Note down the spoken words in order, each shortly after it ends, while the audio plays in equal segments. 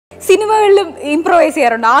സിനിമകളിലും ഇംപ്രൂവൈസ്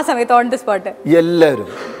ചെയ്യാറുണ്ട് ആ സമയത്ത് ഓൺ ദി സ്പോട്ട്? എല്ലാവരും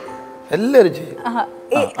ചെയ്യും.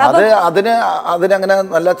 അതിനങ്ങനെ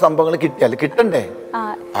നല്ല സംഭവങ്ങൾ കിട്ടിയാൽ കിട്ടണ്ടേ,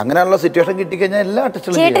 അങ്ങനെയുള്ള സിറ്റുവേഷൻ കിട്ടിക്കഴിഞ്ഞാൽ എല്ലാ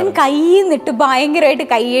ആർട്ടിസ്റ്റുകളും. ചേട്ടൻ കൈന്നിട്ട് ഭയങ്കരമായിട്ട്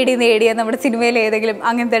കയ്യടി നേടിയ നമ്മുടെ സിനിമയിൽ ഏതെങ്കിലും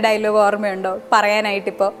അങ്ങനത്തെ ഡയലോഗ് ഓർമ്മയുണ്ടോ പറയാനായിട്ട്?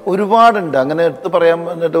 ഇപ്പൊ ഒരുപാടുണ്ട്, അങ്ങനെ എടുത്ത് പറയാൻ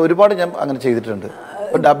വേണ്ടിട്ട് ഒരുപാട് ഞാൻ അങ്ങനെ ചെയ്തിട്ടുണ്ട്.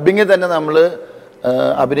 ഇപ്പൊ ഡബിങ് തന്നെ നമ്മൾ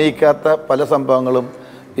അഭിനയിക്കാത്ത പല സംഭവങ്ങളും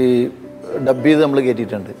ഈ ഡബ് ചെയ്ത് നമ്മൾ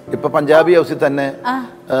കയറ്റിയിട്ടുണ്ട്. ഇപ്പൊ പഞ്ചാബി ഹൗസിൽ തന്നെ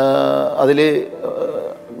അതില്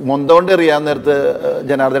മൊന്തോണ്ട് എറിയാൻ നേരത്ത്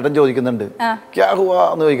ജനാർദ്ദൻ ചോദിക്കുന്നുണ്ട്, ക്യാ ഹുവാ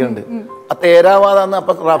എന്ന് ചോദിക്കുന്നുണ്ട്. ആ തേരാവാതാന്ന്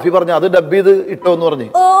അപ്പൊ റാഫി പറഞ്ഞു അത് ഡബ് ചെയ്ത് ഇട്ടോ എന്ന് പറഞ്ഞു.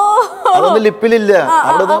 അതൊന്നും ലിപ്പിലില്ല,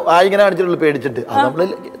 അവിടെ നിന്ന് വായിങ്ങനെ കാണിച്ചിട്ടുള്ളൂ പേടിച്ചിട്ട്. അത് നമ്മള്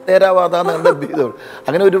തേരാവാതാന്ന് ഡബ് ചെയ്തോളൂ.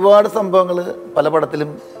 അങ്ങനെ ഒരുപാട് സംഭവങ്ങൾ പല പടത്തിലും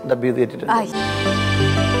ഡബ് ചെയ്ത് കയറ്റിയിട്ടുണ്ട്.